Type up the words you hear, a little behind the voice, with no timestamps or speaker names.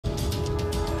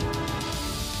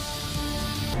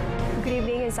Good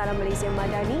evening and Salam Malaysia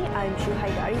Madani. I'm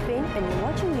Berita RTM and you're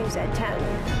watching News at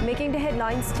 10. Making the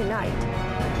headlines tonight.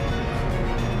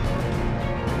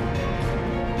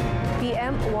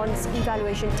 PM wants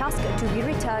evaluation task to be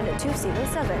returned to civil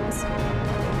servants.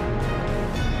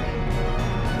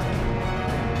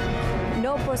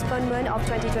 No postponement of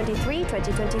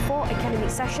 2023-2024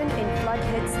 academic session in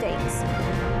flood-hit states.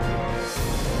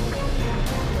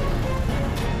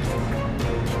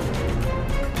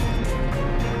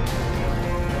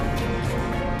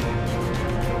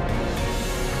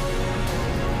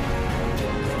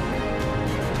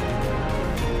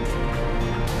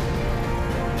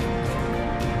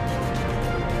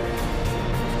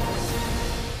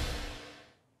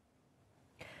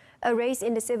 A raise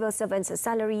in the civil servants'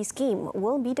 salary scheme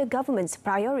will be the government's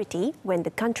priority when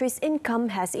the country's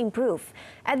income has improved.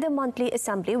 At the monthly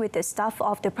assembly with the staff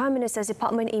of the Prime Minister's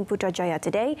Department in Putrajaya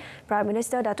today, Prime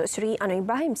Minister Datuk Seri Anwar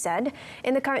Ibrahim said,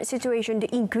 in the current situation,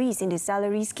 the increase in the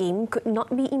salary scheme could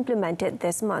not be implemented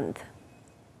this month.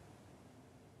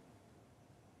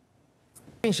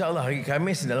 InsyaAllah hari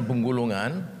Khamis dalam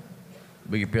penggulungan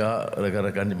bagi pihak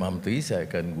rakan-rakan Jemaah Menteri, saya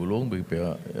akan gulung bagi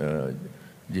pihak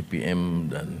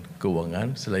JPM dan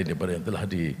Kewangan selain daripada yang telah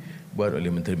dibuat oleh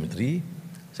menteri-menteri.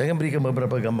 Saya akan berikan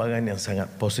beberapa gambaran yang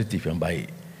sangat positif, yang baik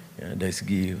ya, dari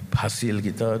segi hasil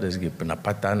kita, dari segi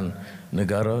pendapatan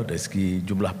negara, dari segi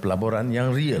jumlah pelaburan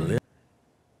yang real ya.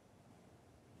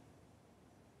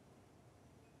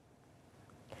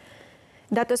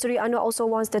 Datuk Seri Anwar also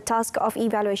wants the task of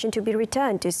evaluation to be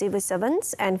returned to civil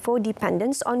servants and for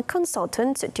dependence on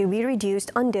consultants to be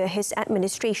reduced under his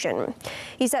administration.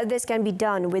 He said this can be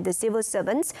done with the civil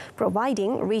servants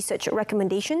providing research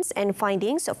recommendations and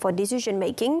findings for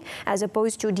decision-making as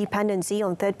opposed to dependency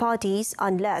on third parties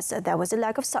unless there was a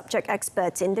lack of subject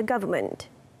experts in the government.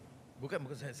 Bukan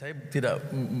saya tidak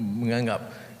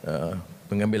menganggap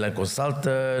pengambilan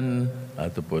konsultan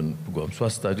ataupun peguam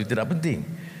swasta itu tidak penting.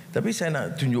 Tapi saya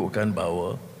nak tunjukkan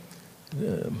bahawa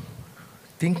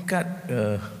tingkat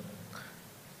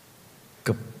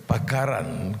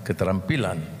kepakaran,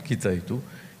 keterampilan kita itu,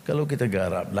 kalau kita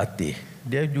garap, latih,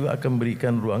 dia juga akan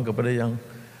berikan ruang kepada yang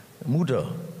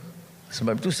muda.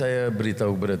 Sebab itu saya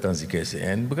beritahu kepada Tan Sri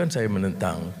KSN, bukan saya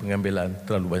menentang pengambilan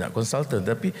terlalu banyak konsultan,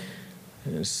 tapi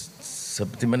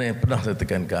seperti mana yang pernah saya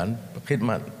tekankan,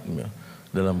 khidmat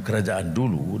dalam kerajaan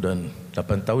dulu dan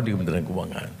 8 tahun di Kementerian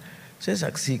Kewangan, saya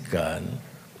saksikan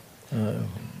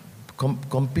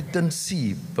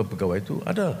kompetensi pegawai itu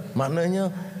ada.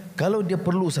 Maknanya kalau dia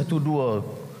perlu 1-2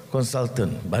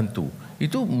 konsultan bantu,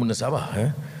 itu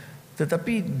munasabah.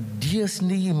 Tetapi dia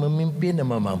sendiri memimpin dan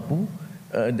mampu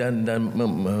dan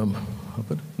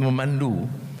memandu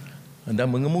dan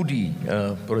mengemudi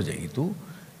projek itu.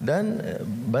 Dan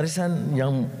barisan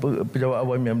yang pejabat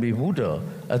awam yang lebih muda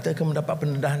akan mendapat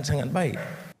pendedahan sangat baik.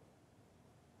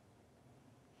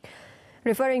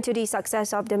 Referring to the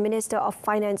success of the Minister of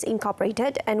Finance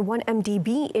Incorporated and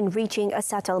 1MDB in reaching a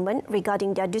settlement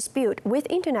regarding their dispute with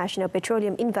International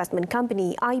Petroleum Investment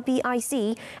Company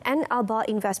IPIC and Alba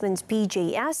Investments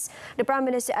PJS, the Prime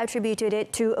Minister attributed it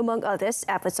to, among others,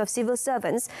 efforts of civil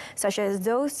servants such as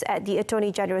those at the Attorney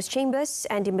General's Chambers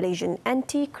and the Malaysian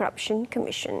Anti-Corruption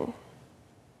Commission.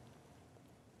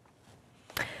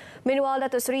 Meanwhile,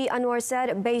 Datuk Seri Anwar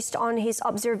said, based on his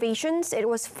observations, it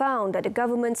was found that the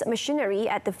government's machinery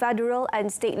at the federal and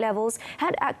state levels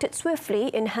had acted swiftly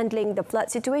in handling the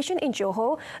flood situation in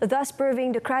Johor, thus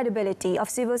proving the credibility of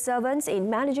civil servants in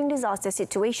managing disaster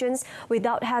situations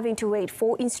without having to wait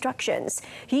for instructions.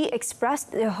 He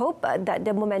expressed the hope that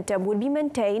the momentum would be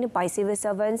maintained by civil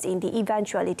servants in the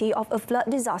eventuality of a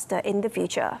flood disaster in the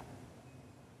future.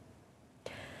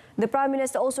 The Prime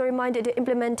Minister also reminded the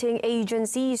implementing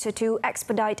agencies to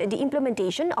expedite the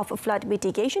implementation of flood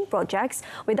mitigation projects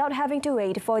without having to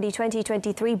wait for the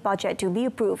 2023 budget to be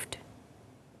approved.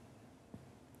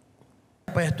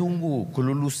 Payah tunggu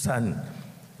kelulusan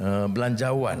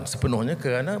belanjawan sepenuhnya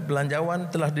kerana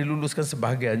belanjawan telah diluluskan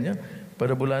sebahagiannya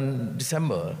pada bulan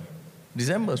Disember.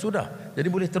 Disember sudah, jadi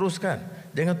boleh teruskan.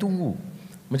 Jangan tunggu.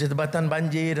 Macam tempatan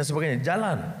banjir dan sebagainya,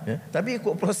 jalan. Ya. Tapi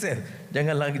ikut proses.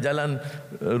 Jangan lagi jalan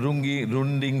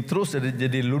runding terus,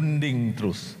 jadi lunding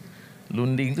terus.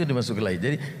 Lunding itu dimasuk ke lain.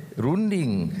 Jadi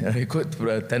runding ikut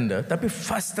tender, tapi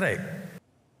fast track.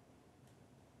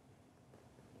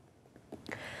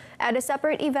 At a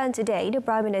separate event today, the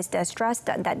Prime Minister stressed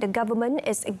that the government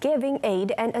is giving aid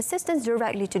and assistance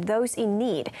directly to those in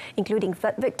need, including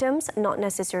flood victims, not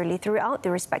necessarily throughout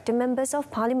the respective members of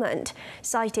Parliament.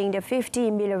 Citing the 50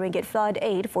 million ringgit flood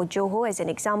aid for Johor as an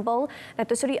example,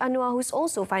 Datuk Seri Anwar, who's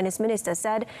also Finance Minister,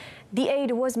 said the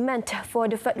aid was meant for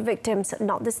the flood victims,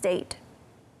 not the state.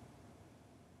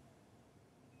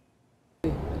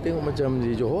 tengok macam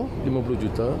di Johor, 50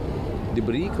 juta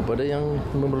diberi kepada yang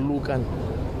memerlukan.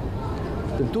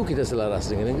 Tentu kita selaras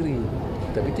dengan negeri,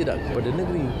 tapi tidak kepada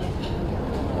negeri.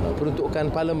 Peruntukan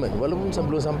parlimen, walaupun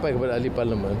sebelum sampai kepada ahli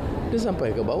parlimen, dia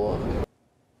sampai ke bawah.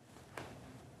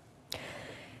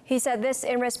 He said this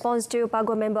in response to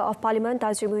Paguan Member of Parliament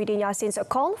Tan Sri Muhyiddin Yassin's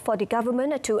call for the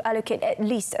government to allocate at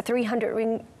least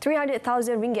 300,000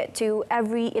 ringgit to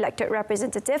every elected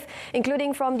representative,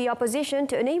 including from the opposition,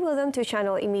 to enable them to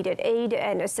channel immediate aid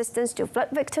and assistance to flood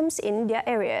victims in their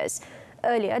areas.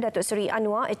 Earlier, Datuk Seri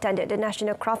Anwar attended the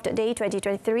National Craft Day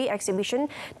 2023 exhibition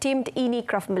themed Ini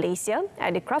Craft Malaysia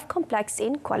at the Craft Complex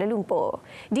in Kuala Lumpur.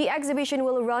 The exhibition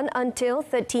will run until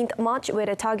 13th March with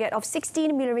a target of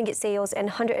 16 million ringgit sales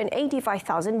and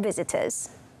 185,000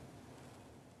 visitors.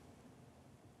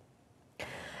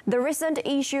 The recent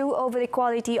issue over the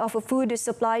quality of food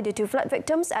supplied to flood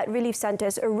victims at relief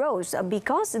centres arose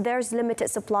because there's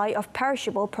limited supply of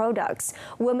perishable products.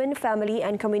 Women, Family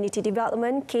and Community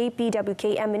Development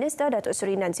KPWKM Minister Datuk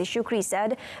Seri Nancy Shukri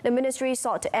said the ministry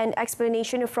sought an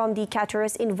explanation from the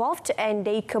caterers involved, and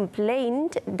they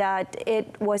complained that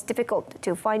it was difficult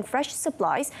to find fresh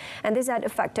supplies and this had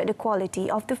affected the quality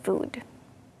of the food.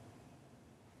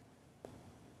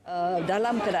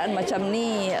 Dalam keadaan macam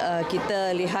ni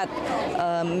kita lihat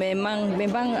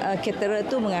memang caterer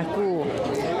tu mengaku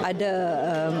ada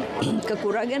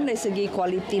kekurangan dari segi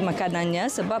kualiti makanannya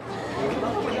sebab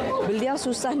beliau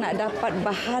susah nak dapat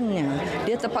bahannya.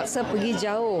 Dia terpaksa pergi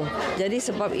jauh. Jadi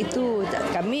sebab itu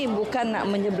kami bukan nak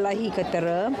menyebelahi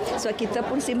caterer, sebab kita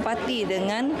pun simpati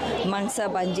dengan mangsa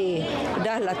banjir.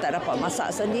 Dahlah tak dapat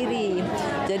masak sendiri.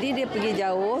 Jadi dia pergi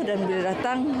jauh dan bila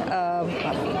datang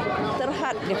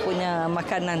terhad dia punya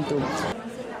makanan tu.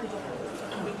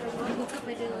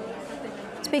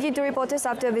 Speaking to reporters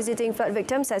after visiting flood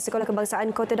victims at Sekolah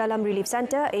Kebangsaan Kota Dalam Relief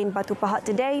Centre in Batu Pahat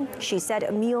today, she said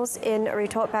meals in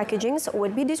retort packagings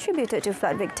would be distributed to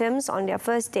flood victims on their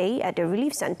first day at the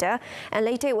relief centre, and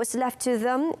later it was left to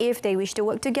them if they wish to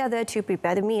work together to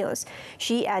prepare the meals.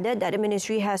 She added that the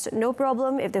ministry has no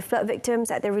problem if the flood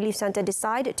victims at the relief centre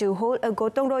decide to hold a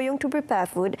gotong royong to prepare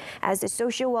food, as the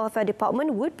Social Welfare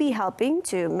Department would be helping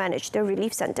to manage the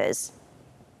relief centres.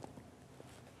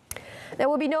 There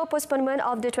will be no postponement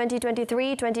of the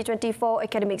 2023-2024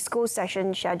 academic school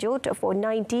session scheduled for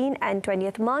 19 and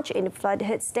 20th March in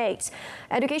flood-hit states.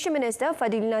 Education Minister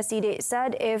Fadilina Siddiq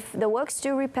said if the works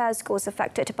to repair schools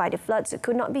affected by the floods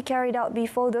could not be carried out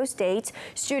before those dates,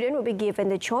 students will be given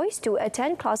the choice to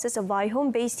attend classes via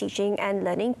home-based teaching and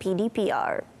learning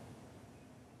PDPR.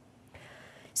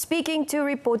 Speaking to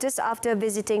reporters after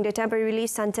visiting the temporary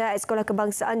relief centre at Sekolah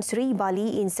Kebangsaan Sri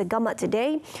Bali in Segamat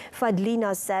today,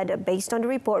 Fadlina said based on the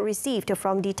report received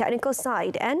from the technical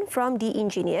side and from the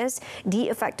engineers, the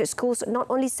affected schools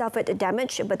not only suffered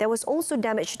damage but there was also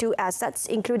damage to assets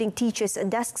including teachers'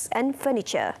 desks and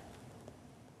furniture.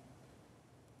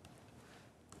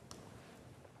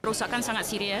 Kerosakan sangat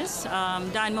serius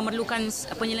dan memerlukan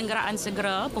penyelenggaraan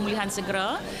segera, pemulihan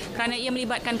segera kerana ia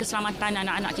melibatkan keselamatan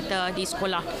anak-anak kita di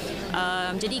sekolah.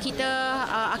 Jadi kita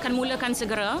akan mulakan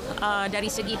segera dari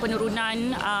segi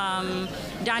penurunan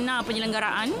dana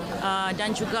penyelenggaraan dan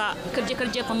juga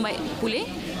kerja-kerja pembaik pulih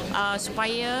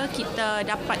supaya kita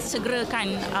dapat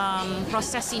segerakan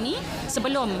proses ini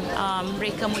sebelum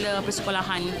mereka mula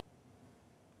persekolahan.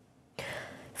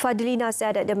 Fadlina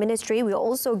said that the ministry will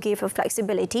also give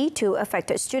flexibility to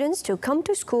affected students to come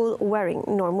to school wearing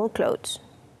normal clothes.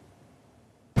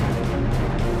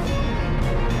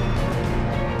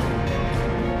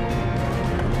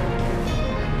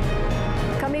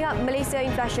 Coming up, Malaysia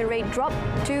inflation rate dropped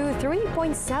to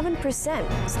 3.7%.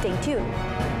 Stay tuned.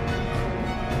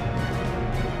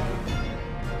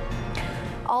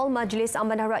 All Majlis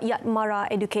Amanah Rakyat Mara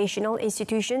educational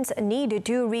institutions need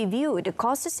to review the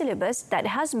course syllabus that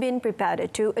has been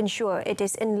prepared to ensure it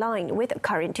is in line with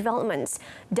current developments.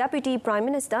 Deputy Prime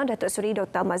Minister Datuk Seri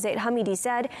Dr. Mazzaid Hamidi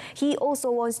said he also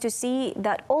wants to see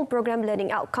that all program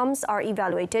learning outcomes are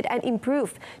evaluated and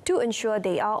improved to ensure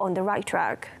they are on the right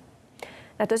track.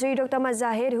 Datuk Seri Dr.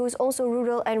 Mazzaid, who is also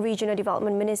Rural and Regional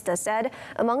Development Minister, said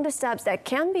among the steps that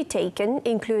can be taken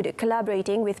include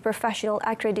collaborating with professional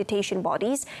accreditation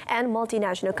bodies and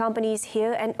multinational companies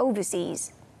here and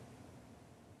overseas.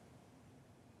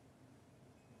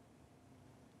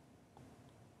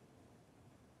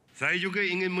 Saya juga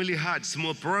ingin melihat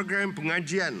semua program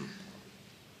pengajian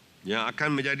yang akan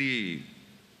menjadi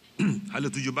hala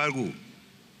tuju baru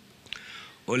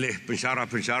oleh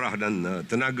pensyarah-pensyarah dan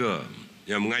tenaga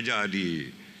yang mengajar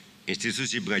di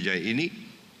institusi pengajian ini,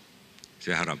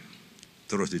 saya harap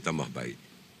terus ditambah baik,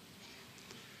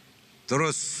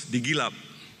 terus digilap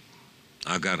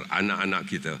agar anak-anak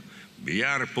kita,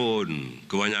 biarpun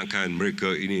kebanyakan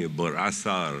mereka ini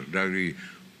berasal dari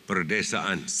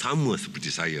perdesaan sama seperti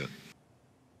saya.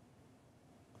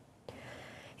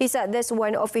 He said this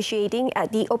when officiating at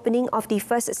the opening of the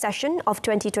first session of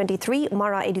 2023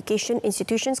 Mara Education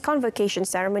Institution's convocation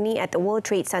ceremony at the World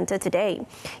Trade Center today.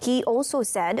 He also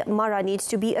said Mara needs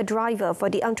to be a driver for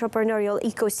the entrepreneurial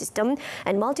ecosystem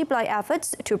and multiply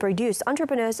efforts to produce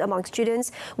entrepreneurs among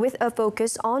students with a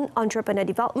focus on entrepreneur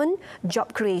development,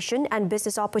 job creation and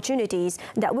business opportunities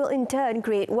that will in turn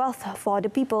create wealth for the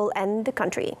people and the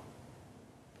country.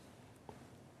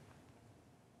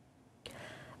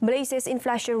 Malaysia's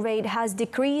inflation rate has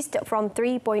decreased from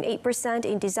 3.8%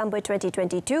 in December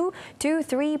 2022 to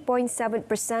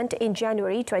 3.7% in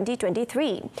January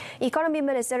 2023. Economy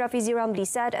Minister Rafizi Ramli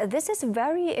said this is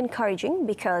very encouraging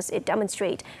because it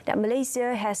demonstrates that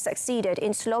Malaysia has succeeded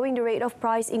in slowing the rate of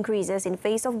price increases in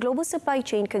face of global supply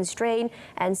chain constraint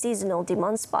and seasonal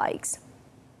demand spikes.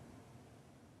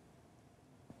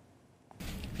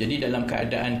 Jadi dalam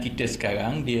keadaan kita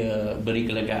sekarang, dia beri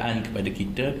kelegaan kepada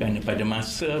kita kerana pada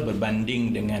masa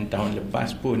berbanding dengan tahun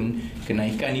lepas pun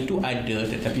kenaikan itu ada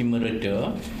tetapi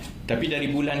mereda. Tapi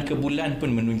dari bulan ke bulan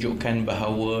pun menunjukkan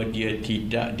bahawa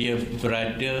dia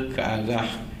berada ke arah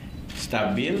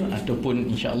stabil ataupun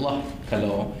insya-Allah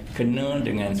kalau kena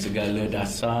dengan segala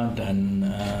dasar dan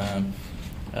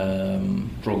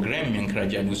program yang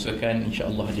kerajaan usahakan,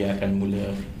 insya-Allah dia akan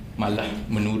malah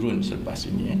menurun selepas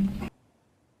ini.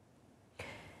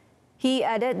 He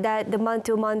added that the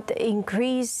month-to-month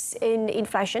increase in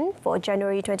inflation for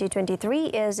January 2023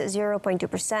 is 0.2%,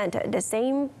 the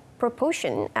same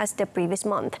proportion as the previous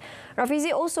month. Rafizi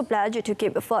also pledged to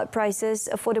keep food prices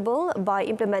affordable by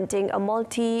implementing a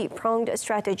multi-pronged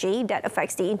strategy that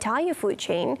affects the entire food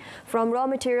chain, from raw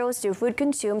materials to food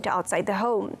consumed outside the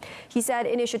home. He said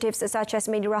initiatives such as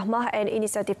Medi Rahmah and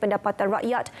Inisiatif Pendapatan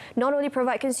Rakyat not only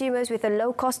provide consumers with a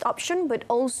low-cost option but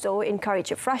also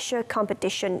encourage fresher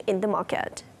competition in the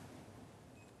market.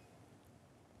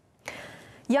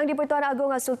 Yang di-Pertuan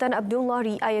Agong Sultan Abdullah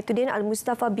Riayatuddin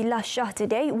Al-Mustafa Billah Shah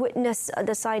today witnessed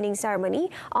the signing ceremony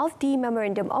of the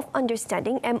Memorandum of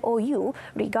Understanding MOU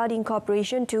regarding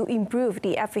cooperation to improve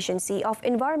the efficiency of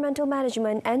environmental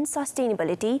management and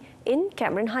sustainability in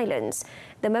Cameron Highlands.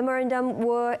 The memorandum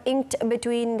were inked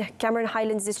between Cameron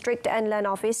Highlands District and Land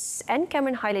Office and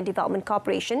Cameron Highland Development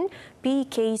Corporation,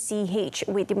 PKCH,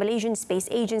 with the Malaysian Space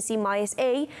Agency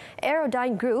MISA,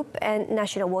 Aerodyne Group and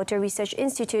National Water Research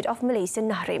Institute of Malaysia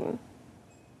Nahrim.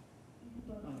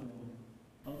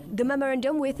 The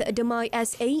memorandum with the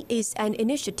MISA is an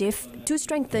initiative to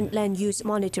strengthen land use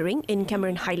monitoring in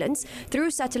Cameron Highlands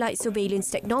through satellite surveillance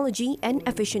technology and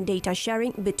efficient data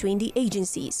sharing between the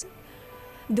agencies.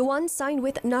 The one signed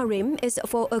with Nahrim is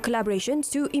for a collaboration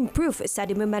to improve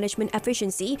sediment management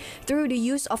efficiency through the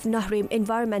use of Nahrim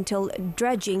Environmental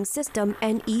Dredging System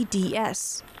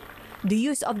 (NEDS). The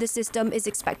use of the system is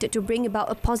expected to bring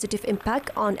about a positive impact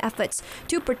on efforts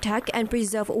to protect and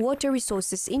preserve water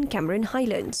resources in Cameron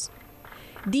Highlands.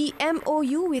 The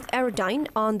MOU with Aerodyne,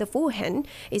 on the forehand,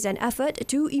 is an effort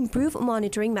to improve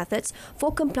monitoring methods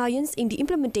for compliance in the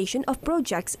implementation of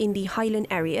projects in the highland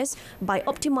areas by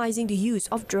optimizing the use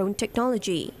of drone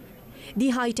technology.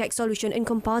 The high-tech solution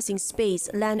encompassing space,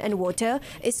 land and water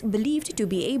is believed to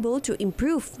be able to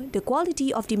improve the quality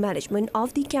of the management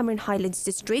of the Cameron Highlands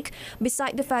district,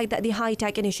 beside the fact that the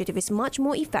high-tech initiative is much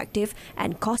more effective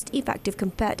and cost-effective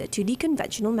compared to the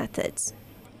conventional methods.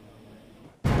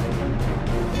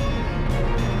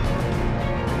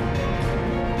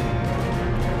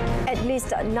 At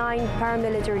least 9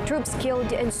 paramilitary troops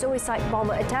killed in suicide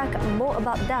bomber attack. More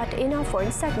about that in our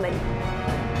foreign segment.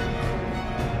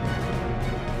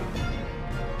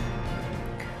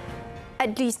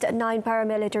 At least 9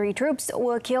 paramilitary troops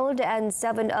were killed and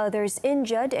 7 others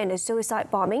injured in a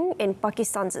suicide bombing in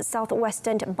Pakistan's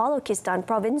southwestern Balochistan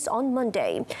province on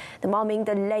Monday. The bombing,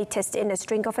 the latest in a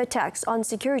string of attacks on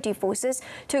security forces,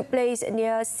 took place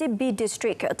near Sibbi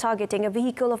district, targeting a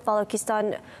vehicle of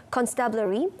Balochistan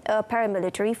Constabulary, a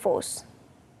paramilitary force.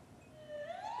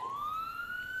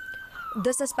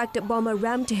 The suspected bomber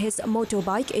rammed his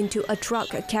motorbike into a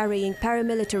truck carrying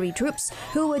paramilitary troops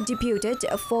who were deputed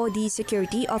for the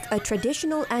security of a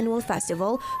traditional annual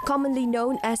festival commonly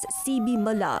known as Sibi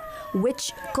Mela,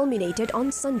 which culminated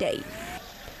on Sunday.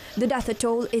 The death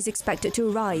toll is expected to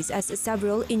rise as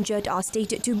several injured are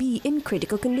stated to be in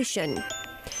critical condition.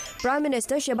 Prime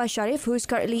Minister Shehbaz Sharif, who is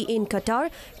currently in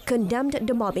Qatar, condemned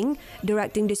the bombing,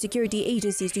 directing the security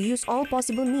agencies to use all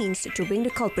possible means to bring the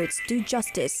culprits to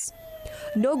justice.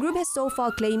 No group has so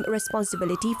far claimed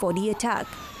responsibility for the attack.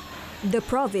 The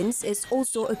province is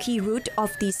also a key route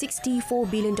of the $64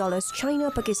 billion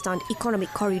China-Pakistan Economic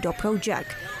Corridor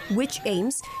project, which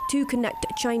aims to connect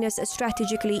China's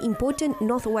strategically important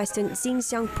northwestern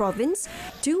Xinjiang province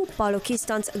to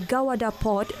Balochistan's Gawada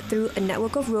port through a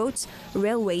network of roads,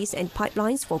 railways and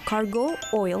pipelines for cargo,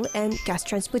 oil and gas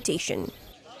transportation.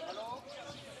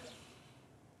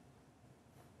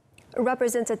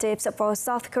 Representatives for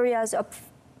South Korea's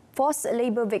forced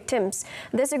labour victims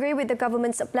disagree with the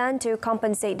government's plan to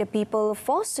compensate the people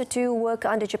forced to work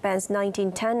under Japan's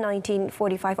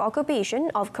 1910-1945 occupation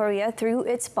of Korea through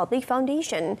its public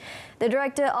foundation. The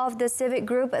director of the civic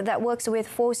group that works with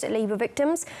forced labour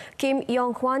victims, Kim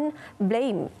Yong-hwan,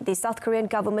 blamed the South Korean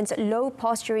government's low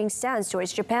posturing stance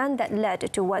towards Japan that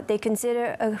led to what they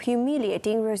consider a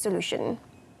humiliating resolution.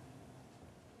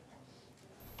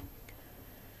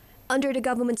 Under the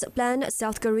government's plan,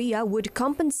 South Korea would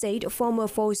compensate former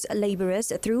forced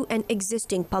labourers through an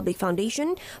existing public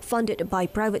foundation funded by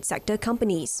private sector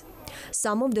companies.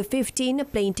 Some of the 15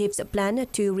 plaintiffs plan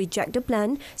to reject the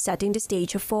plan, setting the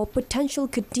stage for potential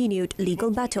continued legal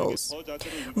battles.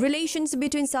 Relations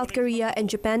between South Korea and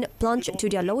Japan plunged to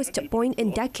their lowest point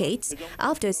in decades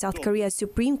after South Korea's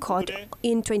Supreme Court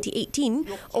in 2018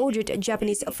 ordered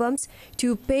Japanese firms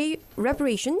to pay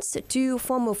reparations to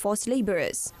former forced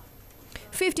labourers.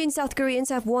 15 South Koreans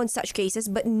have won such cases,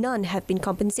 but none have been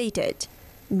compensated.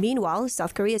 Meanwhile,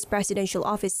 South Korea's presidential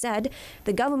office said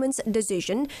the government's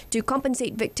decision to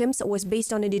compensate victims was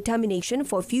based on a determination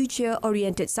for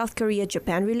future-oriented South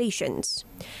Korea-Japan relations.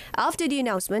 After the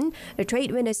announcement, the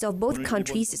trade ministers of both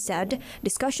countries said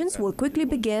discussions will quickly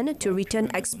begin to return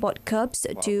export curbs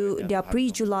to their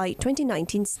pre-July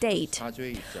 2019 state.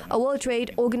 A World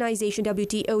Trade Organization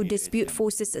WTO dispute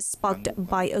forces sparked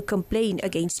by a complaint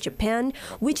against Japan,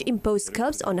 which imposed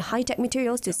curbs on high-tech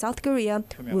materials to South Korea,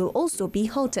 will also be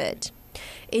halted.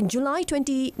 In July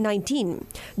 2019,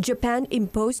 Japan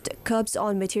imposed curbs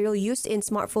on material used in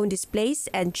smartphone displays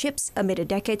and chips amid a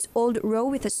decades-old row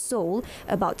with a Seoul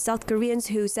about South Koreans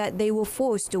who said they were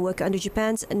forced to work under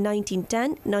Japan's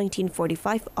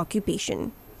 1910-1945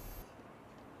 occupation.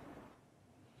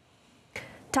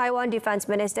 Taiwan Defence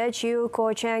Minister Chiu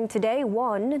Kuo-cheng today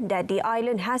warned that the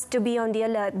island has to be on the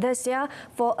alert this year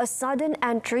for a sudden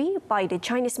entry by the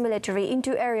Chinese military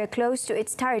into area close to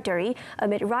its territory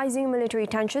amid rising military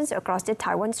tensions across the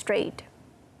Taiwan Strait.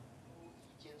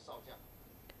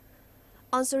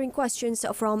 Answering questions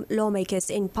from lawmakers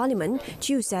in Parliament,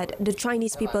 Chiu said the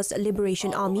Chinese People's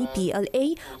Liberation Army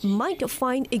 (PLA) might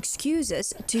find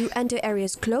excuses to enter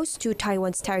areas close to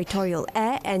Taiwan's territorial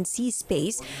air and sea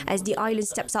space as the island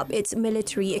steps up its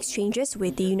military exchanges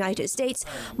with the United States,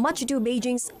 much to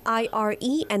Beijing's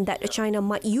IRE, and that China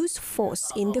might use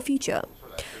force in the future.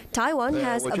 Taiwan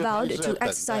has vowed to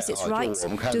exercise its rights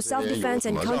to self-defense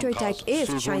and counterattack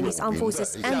if Chinese armed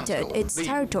forces entered its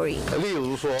territory.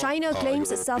 China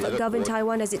claims self-governed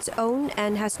Taiwan as its own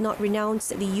and has not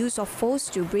renounced the use of force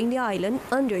to bring the island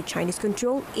under Chinese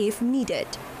control if needed.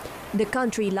 The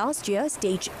country last year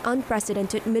staged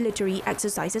unprecedented military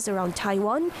exercises around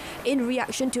Taiwan in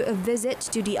reaction to a visit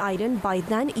to the island by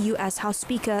then U.S. House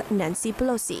Speaker Nancy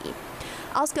Pelosi.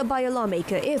 Asked by a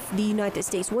lawmaker if the United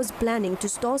States was planning to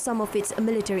store some of its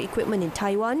military equipment in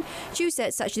Taiwan, Chiu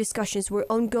said such discussions were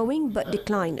ongoing but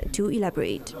declined to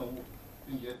elaborate.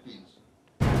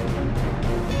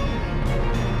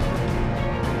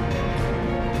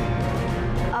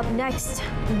 Up next,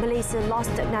 Malaysia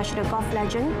lost national golf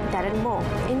legend Darren Moore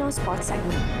in our sports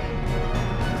segment.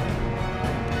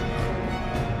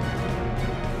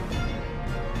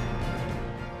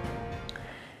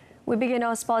 We begin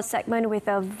our sports segment with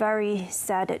a very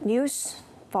sad news.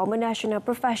 Former national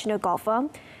professional golfer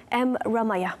M.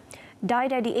 Ramaiah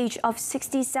died at the age of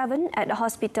 67 at the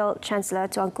Hospital Chancellor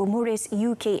Tuanku Muhriz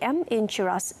UKM in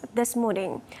Cheras this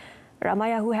morning.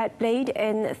 Ramaiah, who had played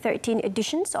in 13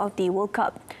 editions of the World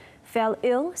Cup, fell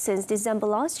ill since December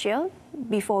last year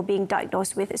before being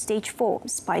diagnosed with stage 4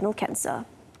 spinal cancer.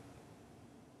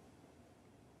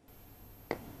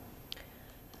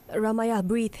 Ramaiah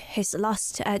breathed his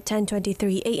last at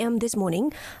 10:23 a.m. this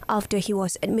morning after he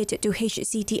was admitted to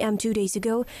HCTM 2 days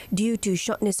ago due to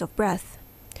shortness of breath.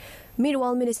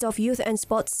 Meanwhile, Minister of Youth and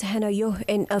Sports Hannah Yeoh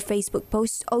in a Facebook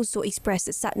post also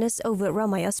expressed sadness over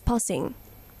Ramaiah's passing.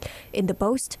 In the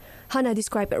post, Hannah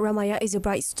described Ramaiah as a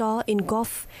bright star in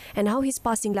golf and how his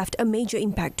passing left a major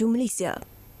impact to Malaysia.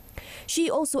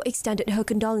 She also extended her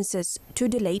condolences to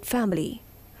the late family.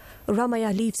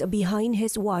 Ramaiah leaves behind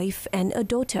his wife and a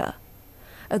daughter.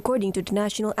 According to the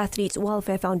National Athletes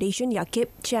Welfare Foundation Yakib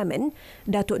chairman,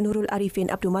 Datuk Nurul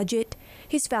Arifin Abdul Majid,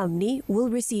 his family will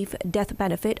receive death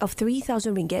benefit of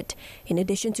 3,000 ringgit in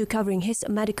addition to covering his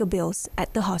medical bills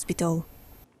at the hospital.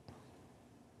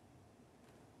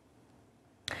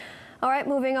 All right,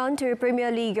 moving on to Premier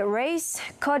League race.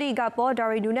 Cody Gakpo,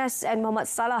 Darwin Núñez and Mohamed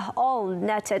Salah all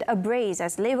netted a brace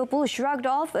as Liverpool shrugged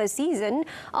off a season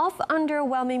of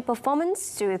underwhelming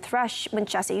performance to thrash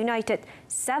Manchester United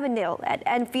 7-0 at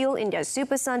Anfield in their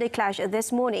Super Sunday clash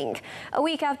this morning. A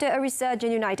week after a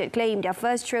resurgent United claimed their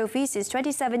first trophy since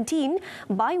 2017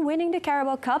 by winning the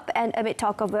Carabao Cup, and amid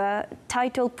talk of a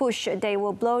title push, they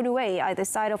were blown away either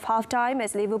side of half-time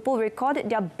as Liverpool recorded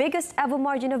their biggest ever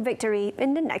margin of victory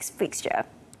in the next fixture.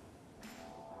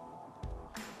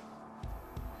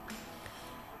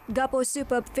 Gakpo's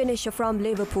superb finish from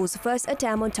Liverpool's first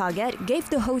attempt on target gave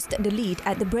the host the lead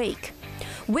at the break.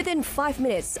 Within 5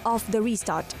 minutes of the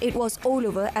restart, it was all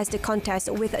over as the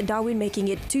contest, with Darwin making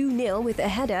it 2-0 with a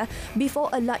header before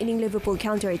a lightning Liverpool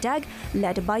counter-attack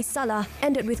led by Salah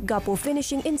ended with Gakpo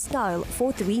finishing in style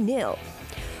for 3-0.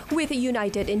 With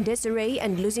United in disarray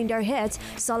and losing their heads,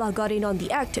 Salah got in on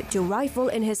the act to rifle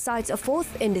in his side's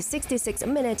fourth in the 66th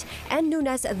minute, and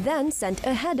Núñez then sent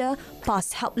a header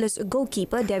past helpless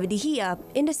goalkeeper David De Gea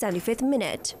in the 75th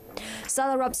minute.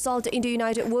 Salah rubbed salt into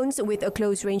United wounds with a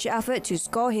close-range effort to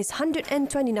score his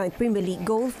 129th Premier League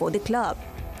goal for the club.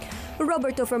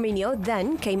 Roberto Firmino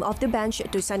then came off the bench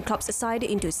to send Klopp's side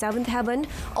into 7th heaven,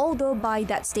 although by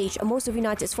that stage most of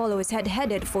United's followers had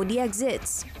headed for the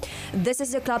exits. This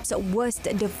is the club's worst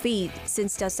defeat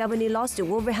since their 7-0 loss to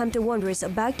Wolverhampton Wanderers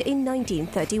back in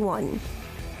 1931.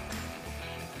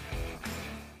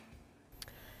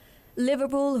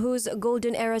 Liverpool, whose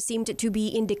golden era seemed to be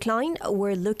in decline,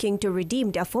 were looking to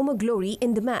redeem their former glory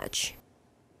in the match.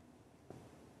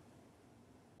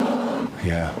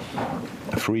 Yeah,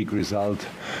 a freak result,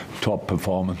 top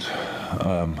performance,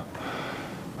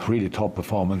 really top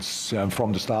performance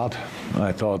from the start.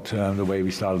 I thought the way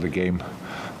we started the game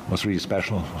was really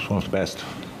special. It was one of the best.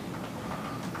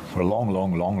 For a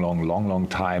long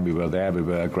time we were there, we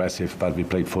were aggressive, but we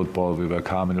played football, we were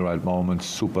calm in the right moments,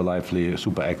 super lively,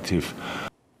 super active.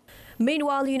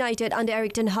 Meanwhile, United under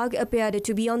Erik ten Hag appeared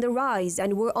to be on the rise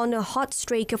and were on a hot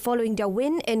streak following their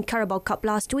win in Carabao Cup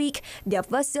last week, their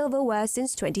first silverware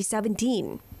since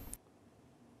 2017.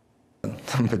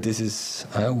 But this is,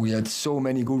 we had so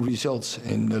many good results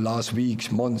in the last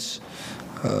weeks, months,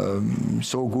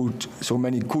 so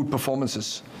many good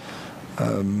performances.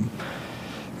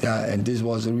 Yeah, and this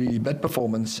was a really bad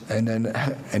performance. And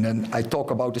then I talk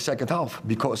about the second half,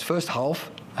 because first half,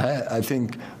 I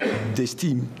think this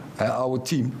team, our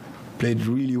team, played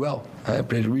really well,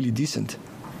 played really decent.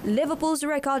 Liverpool's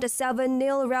record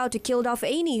 7-0 rout killed off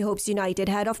any hopes United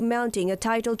had of mounting a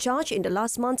title charge in the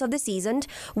last month of the season,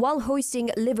 while hoisting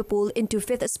Liverpool into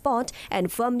 5th spot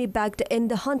and firmly backed in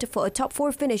the hunt for a top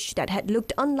 4 finish that had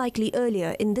looked unlikely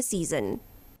earlier in the season.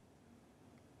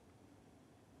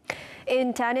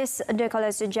 In tennis,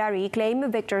 Nicolas Jarry claimed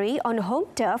victory on home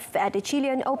turf at the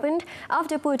Chilean Open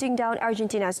after putting down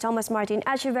Argentina's Thomas Martin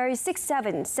Echeverry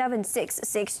 6-7, 7-6,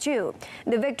 6-2.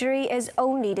 The victory is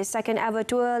only the second ever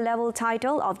tour-level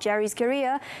title of Jarry's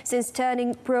career since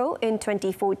turning pro in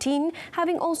 2014,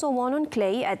 having also won on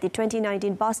clay at the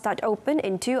 2019 Bastard Open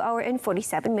in 2 hours and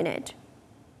 47 minutes.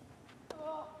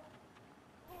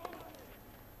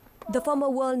 The former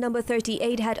world number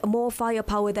 38 had more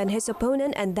firepower than his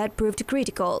opponent, and that proved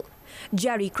critical.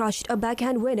 Jarry crushed a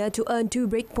backhand winner to earn 2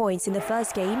 break points in the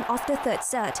first game of the third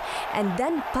set, and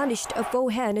then punished a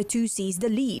forehand to seize the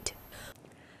lead.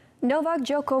 Novak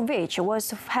Djokovic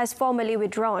has formally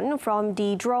withdrawn from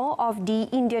the draw of the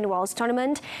Indian Wells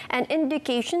tournament, an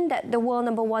indication that the world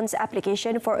number 1's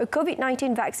application for a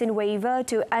COVID-19 vaccine waiver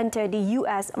to enter the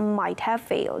US might have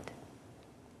failed.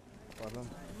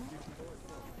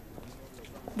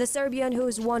 The Serbian, who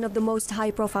is one of the most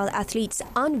high-profile athletes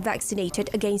unvaccinated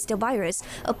against the virus,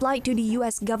 applied to the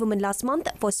US government last month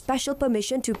for special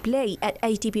permission to play at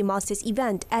ATP Masters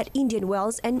event at Indian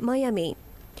Wells and Miami.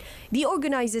 The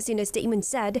organisers in a statement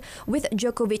said, with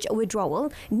Djokovic's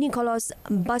withdrawal, Nicolas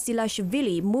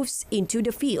Basilashvili moves into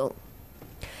the field.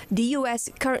 The US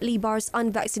currently bars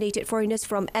unvaccinated foreigners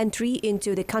from entry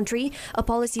into the country, a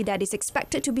policy that is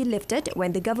expected to be lifted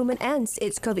when the government ends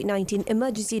its COVID-19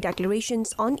 emergency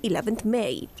declarations on 11th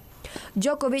May.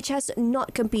 Djokovic has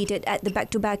not competed at the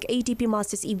back-to-back ATP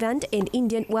Masters event in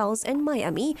Indian Wells and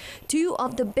Miami, 2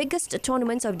 of the biggest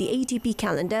tournaments of the ATP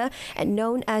calendar and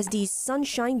known as the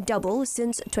Sunshine Double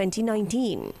since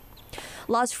 2019.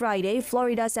 Last Friday,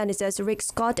 Florida Senators Rick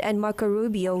Scott and Marco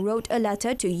Rubio wrote a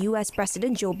letter to U.S.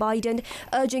 President Joe Biden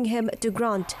urging him to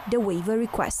grant the waiver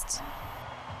request.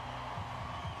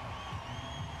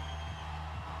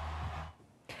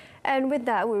 And with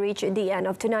that, we reach the end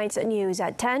of tonight's news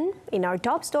at 10. In our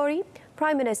top story,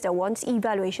 Prime Minister wants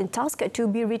evaluation task to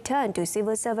be returned to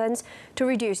civil servants to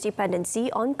reduce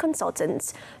dependency on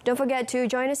consultants. Don't forget to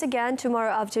join us again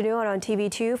tomorrow afternoon on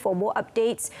TV2 for more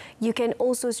updates. You can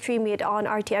also stream it on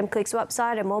RTM Click's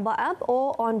website and mobile app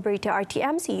or on Berita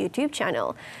RTM's YouTube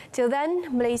channel. Till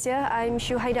then, Malaysia, I'm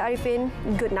Shuhaida Arifin.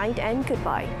 Good night and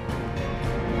goodbye.